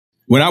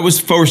When I was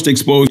first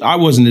exposed, I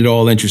wasn't at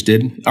all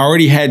interested. I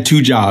already had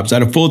 2 jobs. I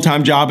had a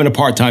full-time job and a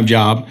part-time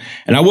job.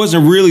 And I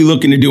wasn't really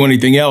looking to do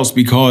anything else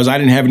because I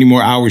didn't have any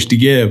more hours to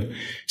give.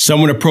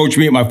 Someone approached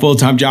me at my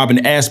full-time job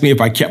and asked me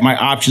if I kept my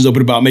options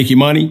open about making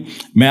money.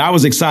 Man, I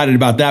was excited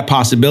about that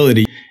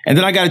possibility. And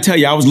then I got to tell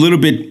you, I was a little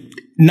bit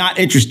not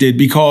interested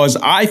because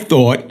I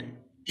thought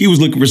he was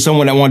looking for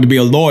someone that wanted to be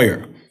a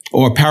lawyer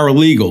or a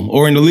paralegal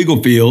or in the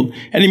legal field.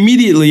 And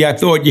immediately I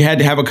thought you had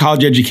to have a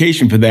college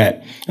education for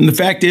that. And the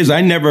fact is I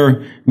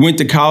never went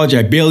to college.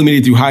 I barely made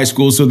it through high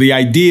school. So the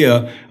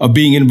idea of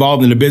being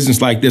involved in a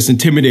business like this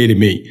intimidated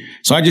me.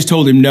 So I just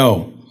told him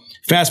no.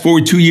 Fast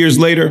forward 2 years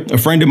later, a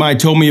friend of mine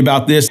told me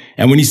about this.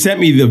 And when he sent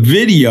me the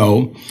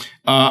video,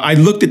 I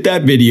looked at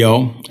that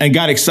video and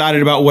got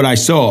excited about what I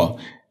saw.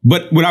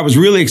 But what I was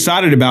really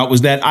excited about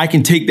was that I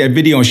can take that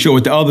video and show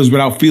it to others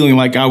without feeling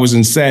like I was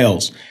in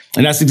sales.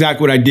 And that's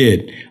exactly what I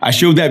did. I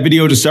showed that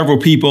video to several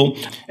people,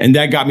 and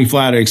that got me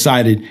flat out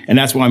excited. And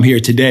that's why I'm here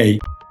today.